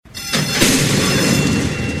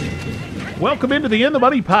Welcome into the In the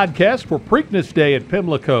Money podcast for Preakness Day at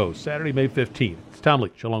Pimlico, Saturday, May 15th. It's Tom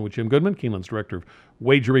Leach, along with Jim Goodman, Keeneland's Director of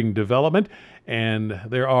Wagering Development. And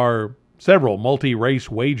there are several multi-race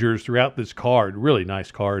wagers throughout this card. Really nice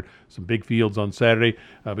card. Some big fields on Saturday.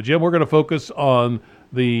 But, Jim, we're going to focus on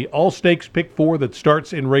the all-stakes pick 4 that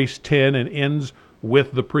starts in race 10 and ends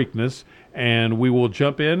with the Preakness. And we will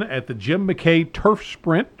jump in at the Jim McKay Turf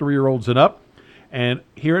Sprint, 3-year-olds and up. And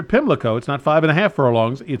here at Pimlico, it's not 5.5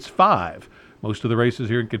 furlongs, it's 5. Most of the races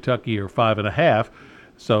here in Kentucky are 5.5,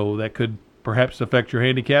 so that could perhaps affect your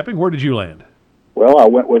handicapping. Where did you land? Well, I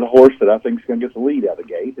went with a horse that I think is going to get the lead out of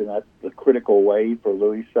the gate, and that's the Critical Way for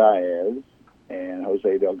Luis Saez and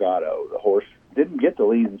Jose Delgado. The horse didn't get the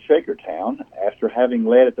lead in Shakertown after having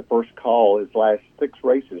led at the first call his last 6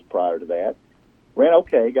 races prior to that. Ran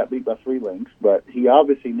okay, got beat by 3 lengths, but he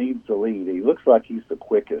obviously needs the lead. He looks like he's the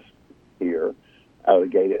quickest here out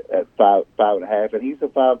of the gate at 5.5, and he's a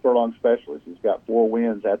 5 furlong specialist. He's got 4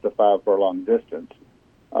 wins at the 5 furlong distance.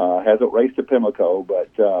 Hasn't raced at Pimlico, but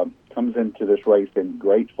comes into this race in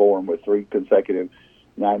great form with 3 consecutive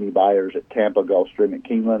 90 buyers at Tampa, Gulfstream, and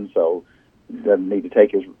Keeneland, so he doesn't need to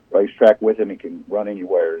take his racetrack with him. He can run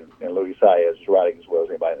anywhere, and Luis Saez is riding as well as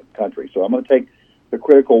anybody in the country. So I'm going to take the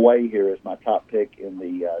Critical Way here as my top pick in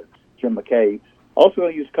the Jim McKay. Also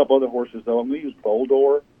going to use a couple other horses, though. I'm going to use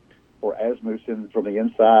Boldor or Asmussen from the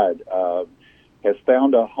inside. Has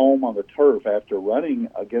found a home on the turf after running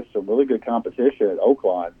against some really good competition at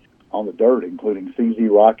Oaklawn on the dirt, including CZ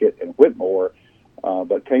Rocket and Whitmore,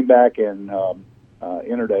 but came back and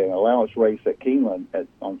entered an allowance race at Keeneland at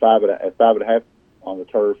 5.5 on the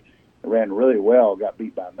turf. Ran really well, got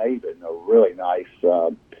beat by Maven, a really nice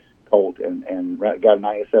colt, and got a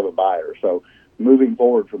 97 buyer. So moving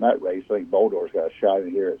forward from that race, I think Boldor's got a shot in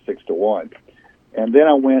here at 6-1. And then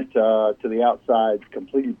I went to the outside,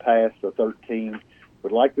 completed past the 13.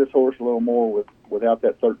 Would like this horse a little more without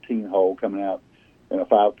that 13 hole coming out in a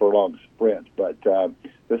 5 furlong sprint. But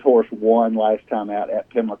this horse won last time out at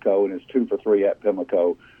Pimlico and is 2 for 3 at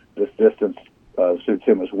Pimlico. This distance suits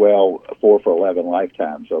him as well, 4 for 11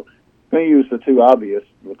 lifetime. So I'm going to use the 2 obvious,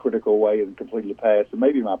 the Critical Way and completely pass. And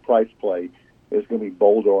maybe my price play is going to be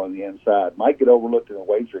Boldor on the inside. Might get overlooked in the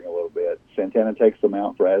wagering a little bit. Santana takes them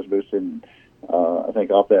out for Asmussen. I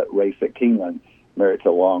think off that race at Keeneland merits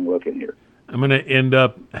a long look in here. I'm going to end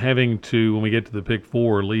up having to, when we get to the pick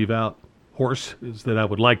 4, leave out horses that I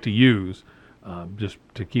would like to use just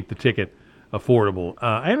to keep the ticket affordable.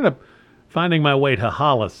 I ended up finding my way to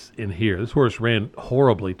Hollis in here. This horse ran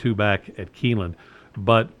horribly 2 back at Keeneland,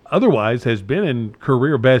 but otherwise has been in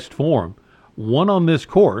career best form. Won on this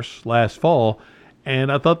course last fall, and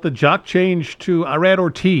I thought the jock change to Irad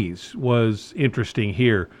Ortiz was interesting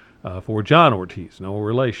here. For John Ortiz, no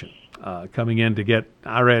relation, coming in to get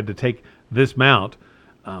Irad to take this mount,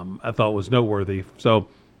 I thought was noteworthy. So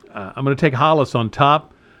I'm going to take Hollis on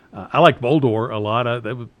top. I like Boldor a lot.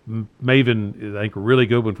 Maven is, I think, a really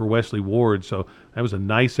good one for Wesley Ward, so that was a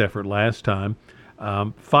nice effort last time.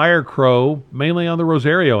 Fire Crow, mainly on the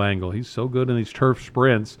Rosario angle. He's so good in these turf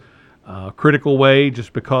sprints. Critical Way,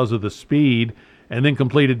 just because of the speed. And then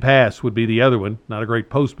Completed Pass would be the other one. Not a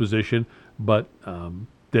great post position, but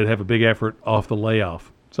did have a big effort off the layoff.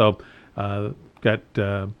 So got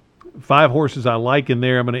 5 horses I like in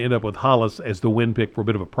there. I'm going to end up with Hollis as the win pick for a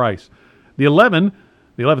bit of a price. The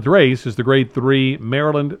 11th race is the Grade 3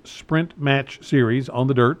 Maryland Sprint Match Series on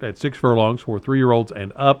the dirt at 6 furlongs for 3-year-olds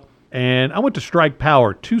and up. And I went to Strike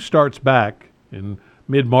Power 2 starts back in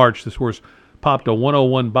mid-March. This horse popped a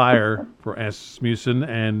 101 buyer for Asmussen,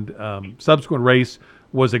 and subsequent race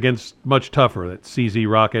was against much tougher. That CZ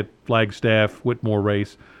Rocket, Flagstaff, Whitmore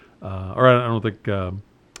race. Or I don't think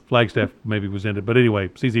Flagstaff maybe was in it. But anyway,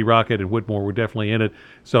 CZ Rocket and Whitmore were definitely in it.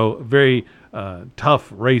 So very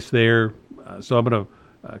tough race there. So I'm going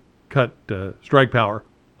to cut Strike Power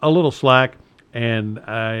a little slack. And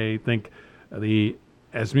I think the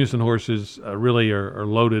Asmussen horses really are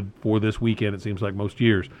loaded for this weekend, it seems like most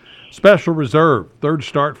years. Special Reserve, 3rd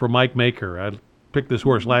start for Mike Maker. I picked this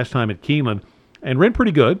horse last time at Keeneland and ran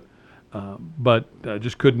pretty good, but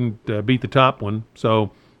just couldn't beat the top one.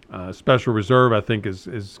 So Special Reserve, I think,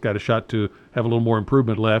 is got a shot to have a little more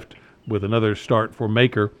improvement left with another start for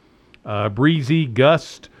Maker. Breezy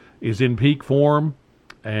Gust is in peak form,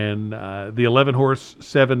 and the 11-horse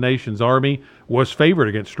Seven Nations Army was favored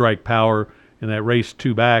against Strike Power in that race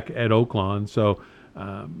 2 back at Oaklawn. So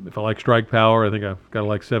if I like Strike Power, I think I've got to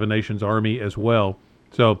like Seven Nations Army as well.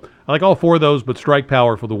 So I like all 4 of those, but Strike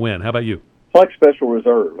Power for the win. How about you? I like Special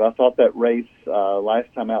Reserve. I thought that race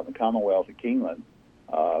last time out in the Commonwealth at Keeneland,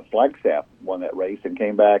 Flagstaff won that race and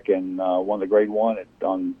came back and won the Grade 1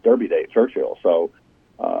 on Derby Day at Churchill. So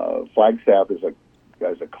Flagstaff is a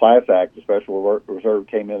class act. The Special Reserve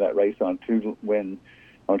came in that race on a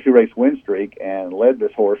 2-race win streak and led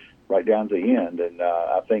this horse right down to the end. And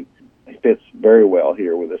I think he fits very well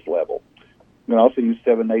here with this level. I'm going to also use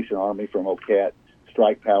Seven Nation Army from Ocat.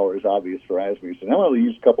 Strike Power is obvious for Asmussen. I'm going to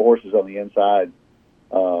use a couple horses on the inside.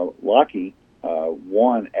 Lockheed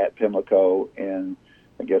won at Pimlico, and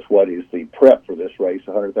I guess what is the prep for this race,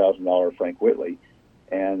 $100,000 Frank Whitley,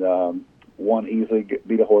 and won easily,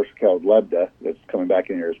 beat a horse called Lebda that's coming back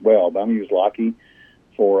in here as well. But I'm going to use Lockheed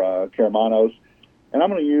for Caramanos, and I'm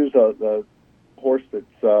going to use the horse that's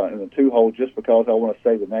in the 2-hole just because I want to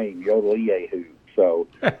say the name, Yodel-Yehu. So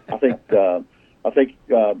I think our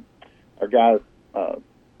guy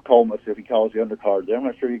Colmus, if he calls the undercard there, I'm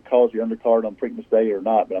not sure he calls the undercard on Preakness Day or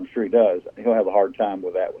not, but I'm sure he does. He'll have a hard time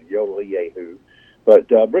with that one, Yodel-Yehu. But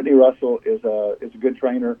Brittany Russell is a good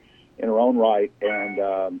trainer in her own right,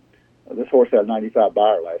 and this horse had a 95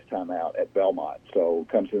 buyer last time out at Belmont, so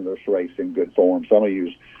comes into this race in good form. So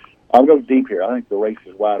I'll go deep here. I think the race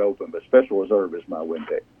is wide open, but Special Reserve is my win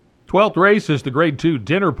pick. 12th race is the Grade 2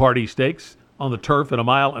 Dinner Party Stakes on the turf at a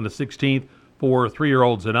mile and a 16th for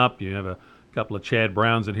 3-year-olds and up. You have a couple of Chad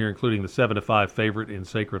Browns in here, including the 7-5 favorite in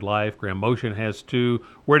Sacred Life. Graham Motion has 2.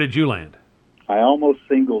 Where did you land? I almost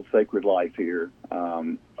singled Sacred Life here.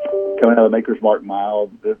 Coming out of the Maker's Mark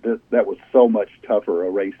Mile, that was so much tougher a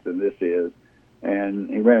race than this is, and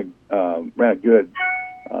he ran a good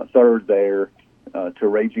third there to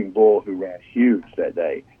Raging Bull, who ran huge that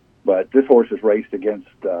day. But this horse has raced against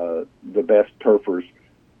the best turfers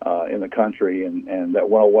in the country, and that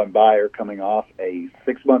 101 buyer coming off a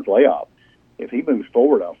 6-month layoff. If he moves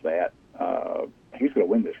forward off that, he's going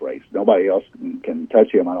to win this race. Nobody else can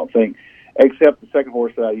touch him, I don't think, except the second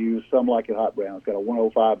horse that I used, Some Like It Hot Brown. It's got a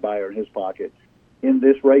 105 buyer in his pocket. In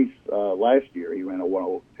this race last year, he ran a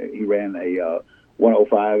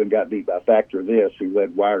 105 and got beat by Factor This, who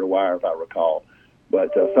led wire to wire, if I recall.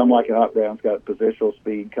 But Some Like It Hot Brown's got positional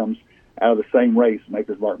speed, comes out of the same race,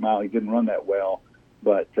 Maker's Mark Mile. He didn't run that well,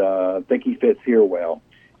 but I think he fits here well.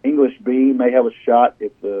 English B may have a shot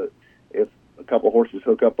if a couple horses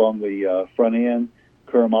hook up on the front end.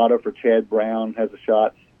 Kuramata for Chad Brown has a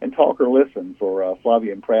shot. And Talk or Listen for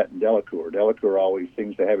Flavian Pratt and Delacour. Delacour always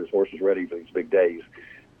seems to have his horses ready for these big days.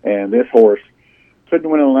 And this horse couldn't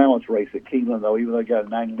win an allowance race at Keeneland, though, even though he got a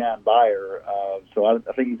 99 buyer. So I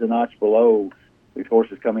think he's a notch below these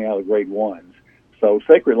horses coming out of Grade 1s. So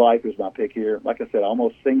Sacred Life is my pick here. Like I said, I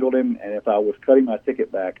almost singled him, and if I was cutting my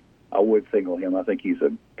ticket back, I would single him. I think he's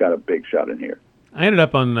got a big shot in here. I ended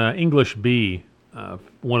up on English B,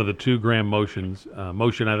 one of the 2 Graham Motions.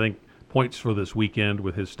 Motion, I think, points for this weekend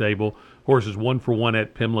with his stable. Horse is 1-for-1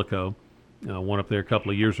 at Pimlico, won up there a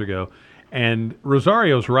couple of years ago. And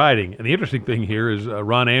Rosario's riding. And the interesting thing here is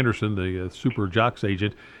Ron Anderson, the Super Jocks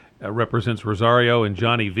agent, represents Rosario and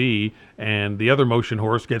Johnny V, and the other Motion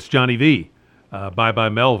horse gets Johnny V, Bye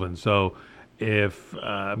Melvin. So if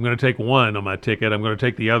I'm going to take one on my ticket, I'm going to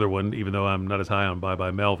take the other one, even though I'm not as high on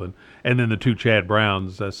Bye Melvin. And then the 2 Chad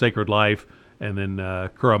Browns, Sacred Life and then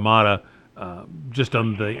Kuramata, just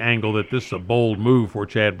on the angle that this is a bold move for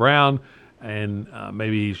Chad Brown, and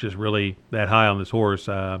maybe he's just really that high on this horse.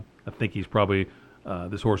 I think he's probably,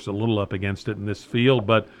 this horse is a little up against it in this field,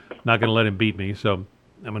 but not going to let him beat me. So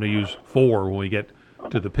I'm going to use 4 when we get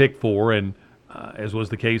to the pick 4, and as was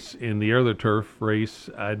the case in the other turf race,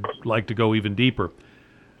 I'd like to go even deeper.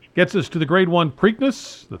 Gets us to the Grade 1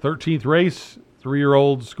 Preakness, the 13th race,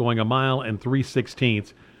 3-year-olds going a mile and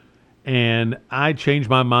 3/16. And I changed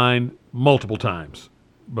my mind multiple times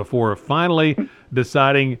before finally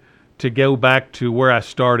deciding to go back to where I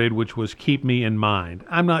started, which was Keep Me in Mind.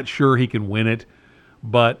 I'm not sure he can win it,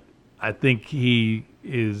 but I think he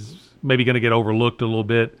is maybe going to get overlooked a little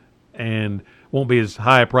bit and won't be as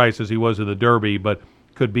high a price as he was in the Derby, but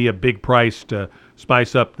could be a big price to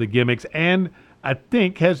spice up the gimmicks, and I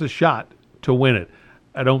think has a shot to win it.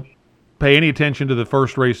 I don't pay any attention to the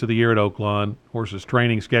first race of the year at Oaklawn. Horse's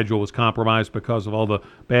training schedule was compromised because of all the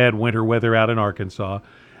bad winter weather out in Arkansas.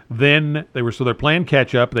 Then they're playing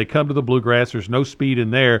catch up. They come to the Bluegrass. There's no speed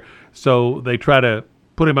in there, so they try to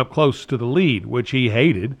put him up close to the lead, which he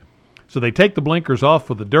hated. So they take the blinkers off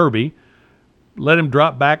for the Derby, let him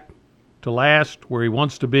drop back to last where he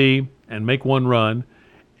wants to be and make one run,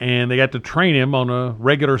 and they got to train him on a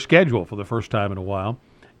regular schedule for the first time in a while.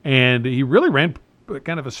 And he really ran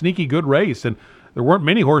kind of a sneaky good race, and there weren't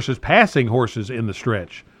many horses passing horses in the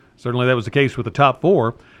stretch. Certainly that was the case with the top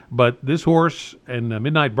 4, but this horse and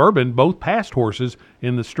Midnight Bourbon both passed horses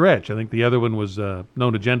in the stretch. I think the other one was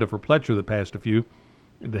Known Agenda for Pletcher that passed a few.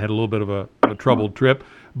 They had a little bit of a troubled trip,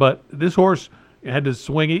 but this horse had to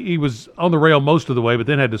swing. He was on the rail most of the way, but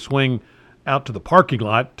then had to swing out to the parking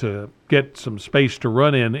lot to get some space to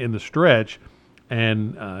run in the stretch.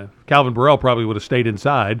 And Calvin Burrell probably would have stayed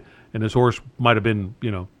inside, and his horse might have been,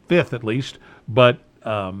 fifth at least. But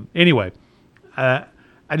anyway, I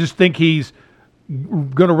just think he's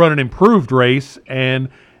going to run an improved race. And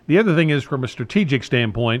the other thing is, from a strategic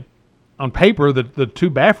standpoint, on paper, the two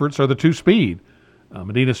Bafferts are the two speed.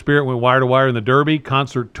 Medina Spirit went wire to wire in the Derby.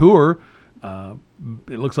 Concert Tour,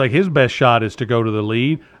 it looks like his best shot is to go to the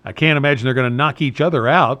lead. I can't imagine they're going to knock each other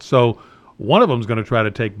out, so one of them's going to try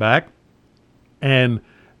to take back. And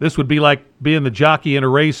this would be like being the jockey in a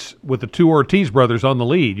race with the two Ortiz brothers on the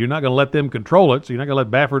lead. You're not going to let them control it, so you're not going to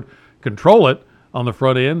let Baffert control it on the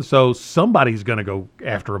front end. So somebody's going to go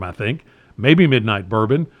after him, I think. Maybe Midnight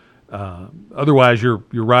Bourbon. Otherwise, you're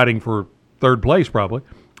riding for third place probably.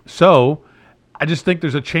 So I just think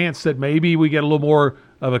there's a chance that maybe we get a little more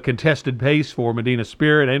of a contested pace for Medina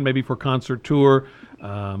Spirit and maybe for Concert Tour.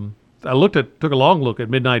 I took a long look at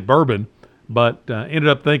Midnight Bourbon, but ended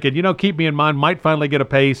up thinking, Keep Me in Mind might finally get a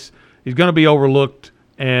pace. He's going to be overlooked,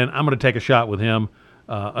 and I'm going to take a shot with him.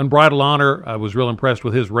 Unbridled Honor, I was real impressed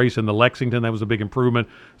with his race in the Lexington. That was a big improvement.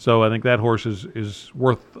 So I think that horse is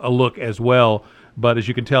worth a look as well. But as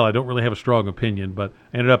you can tell, I don't really have a strong opinion, but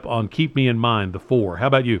I ended up on Keep Me in Mind, the 4. How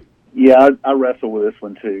about you? Yeah, I wrestle with this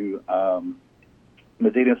one too.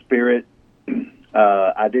 Medina Spirit,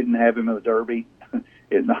 I didn't have him in the Derby.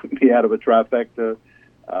 It knocked me out of a trifecta.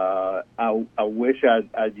 I wish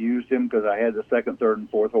I'd used him because I had the second, third, and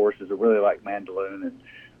fourth horses. I really like Mandaloon, and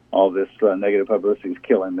all this negative publicity is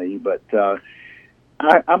killing me. But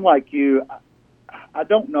I'm like you. I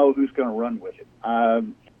don't know who's going to run with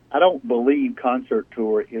him. I don't believe Concert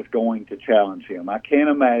Tour is going to challenge him. I can't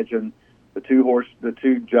imagine the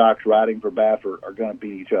two jocks riding for Baffert are going to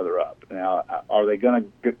beat each other up. Now, are they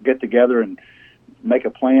going to get together and make a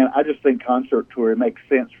plan? I just think Concert Tour, it makes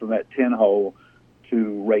sense from that 10-hole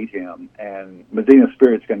to rate him, and Medina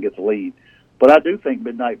Spirit's going to get the lead. But I do think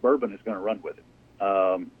Midnight Bourbon is going to run with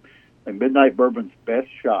him. And Midnight Bourbon's best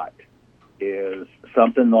shot is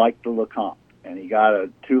something like the LeCompte, and he got a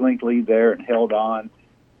 2-length lead there and held on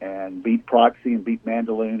and beat Proxy and beat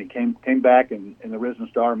Mandaloon. He came back in the Risen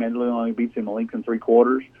Star. Mandaloon only beats him a length and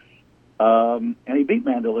 3/4. And he beat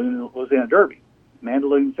Mandaloon and was in a Derby.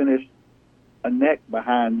 Mandaloon finished a neck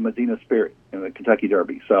behind Medina Spirit in the Kentucky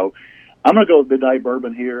Derby. So I'm going to go with Midnight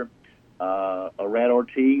Bourbon here. Arad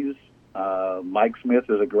Ortiz. Mike Smith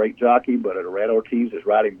is a great jockey, but Arad Ortiz is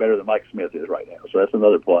riding better than Mike Smith is right now. So that's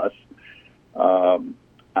another plus.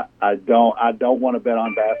 I don't want to bet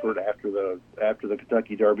on Baffert after the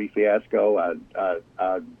Kentucky Derby fiasco. I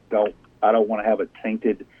don't want to have a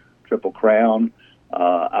tainted Triple Crown.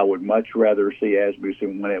 I would much rather see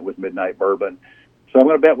Asmussen win it with Midnight Bourbon. So I'm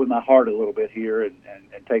going to bet with my heart a little bit here and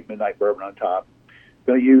take Midnight Bourbon on top.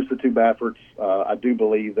 Going to use the two Bafferts. I do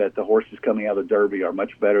believe that the horses coming out of the Derby are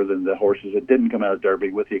much better than the horses that didn't come out of the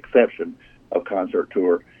Derby, with the exception of Concert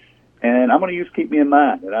Tour. And I'm going to use Keep Me in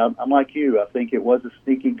Mind. And I'm like you. I think it was a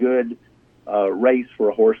sneaky good race for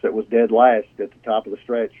a horse that was dead last at the top of the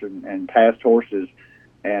stretch and passed horses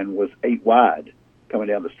and was 8 wide coming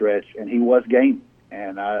down the stretch. And he was gaining.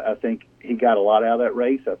 And I think he got a lot out of that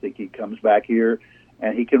race. I think he comes back here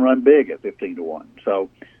and he can run big at 15-1. So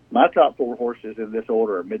my top 4 horses in this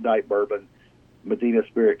order are Midnight Bourbon, Medina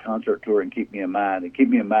Spirit, Concert Tour, and Keep Me in Mind. And Keep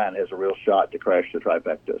Me in Mind has a real shot to crash the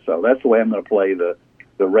trifecta. So that's the way I'm going to play the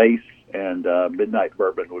race, and Midnight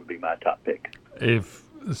Bourbon would be my top pick. If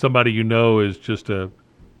somebody is just a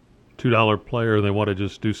 $2 player and they want to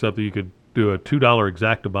just do something, you could do a $2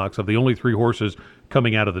 exacta box of the only 3 horses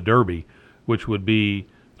coming out of the Derby, which would be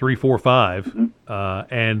 3, 4, 5.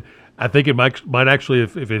 Mm-hmm. And I think it might actually,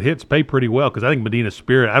 if it hits, pay pretty well, because I think Medina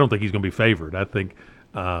Spirit, I don't think he's going to be favored. I think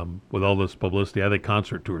with all this publicity, I think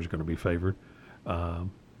Concert Tour is going to be favored.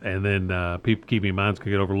 And then people Keep Me in Mind's going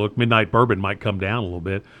to get overlooked. Midnight Bourbon might come down a little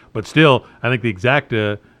bit. But still, I think the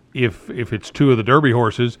exacta, if it's 2 of the Derby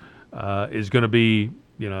horses, is going to be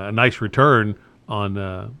a nice return on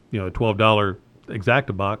a $12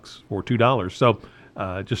 exacta box for $2. So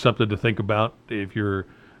just something to think about if you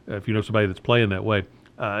know somebody that's playing that way.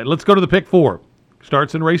 Let's go to the pick 4.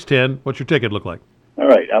 Starts in race 10. What's your ticket look like? All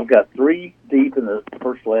right, I've got 3 deep in the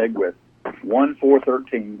first leg with 1, 4,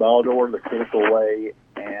 13, Baldor, The Critical Way,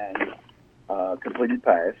 and Completed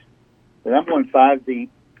Pass. Then I'm going 5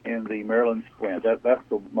 deep in the Maryland Squint. That's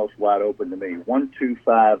the most wide open to me. 1, 2,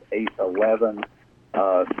 5, 8, 11.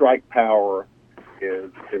 Strike Power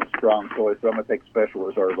is strong choice, so I'm going to take Special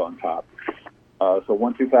Reserve on top. So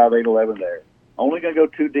 1, 2, 5, 8, 11 there. Only going to go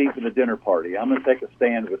 2 deep in the Dinner Party. I'm going to take a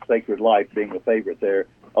stand with Sacred Life being the favorite there.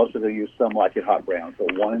 Also going to use Some Like It Hot Brown, so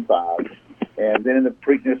 1 and 5. And then in the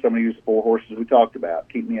Preakness, I'm going to use 4 horses we talked about.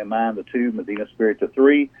 Keep Me in Mind, the 2, Medina Spirit, the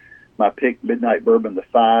 3, my pick, Midnight Bourbon, the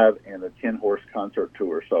 5, and the 10-horse concert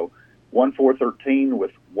tour. So 1, 4, 13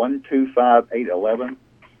 with 1, 2, 5, 8, 11,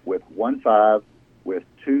 with 1, 5, with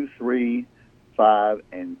 2, 3, 5,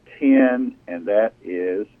 and 10, and that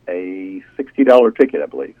is a $60 ticket, I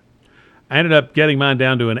believe. I ended up getting mine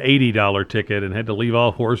down to an $80 ticket and had to leave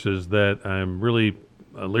off horses that I'm really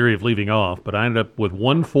leery of leaving off, but I ended up with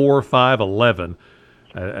 1, 4, 5, 11.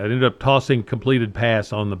 I ended up tossing Completed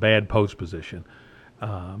Pass on the bad post position.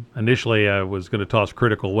 Initially, I was going to toss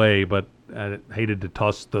Critical Way, but I hated to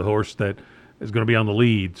toss the horse that is going to be on the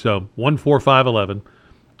lead. So 1, 4, 5, 11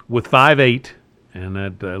 with 5, 8, and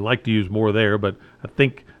I'd like to use more there, but I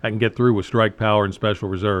think I can get through with Strike Power and Special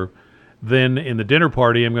Reserve. Then in the dinner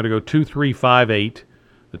party, I'm going to go 2, 3, 5, 8,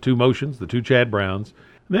 the 2 Motions, the 2 Chad Browns.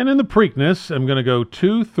 Then in the Preakness, I'm going to go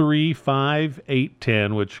 2, 3, 5, 8,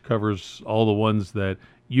 10, which covers all the ones that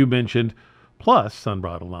you mentioned, plus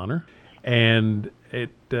Unbridled Honor. And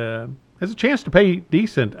it has a chance to pay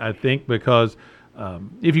decent, I think, because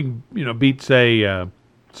if you beat, say,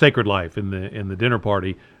 Sacred Life in the dinner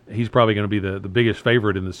party, he's probably going to be the biggest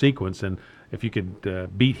favorite in the sequence. And if you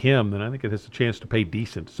could beat him, then I think it has a chance to pay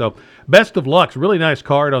decent. So best of luck. Really nice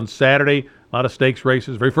card on Saturday. A lot of stakes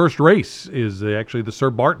races. Very first race is actually the Sir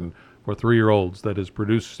Barton for 3-year-olds that has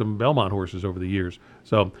produced some Belmont horses over the years.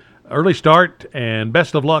 So early start and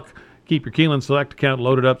best of luck. Keep your Keeneland Select account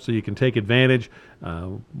loaded up so you can take advantage,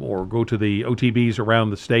 or go to the OTBs around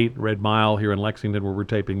the state, Red Mile here in Lexington where we're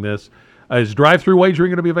taping this. Is drive-through wagering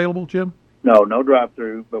going to be available, Jim? No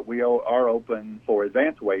drive-through, but we are open for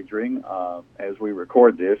advanced wagering. As we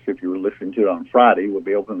record this, if you were listening to it on Friday, we'll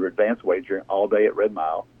be open for advanced wagering all day at Red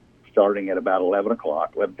Mile, starting at about 11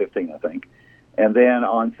 o'clock, 11:15, I think. And then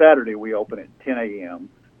on Saturday, we open at 10 a.m.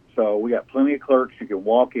 So we got plenty of clerks. You can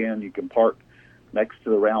walk in, you can park next to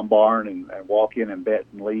the round barn and walk in and bet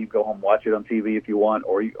and leave, go home, watch it on TV if you want,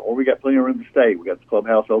 or we got plenty of room to stay. We got the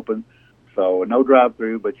clubhouse open. So no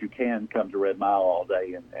drive-through, but you can come to Red Mile all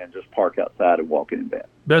day and just park outside and walk in and bet.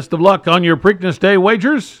 Best of luck on your Preakness Day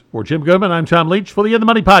wagers. For Jim Goodman, I'm Tom Leach for the In the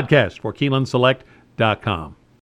Money podcast for KeenelandSelect.com.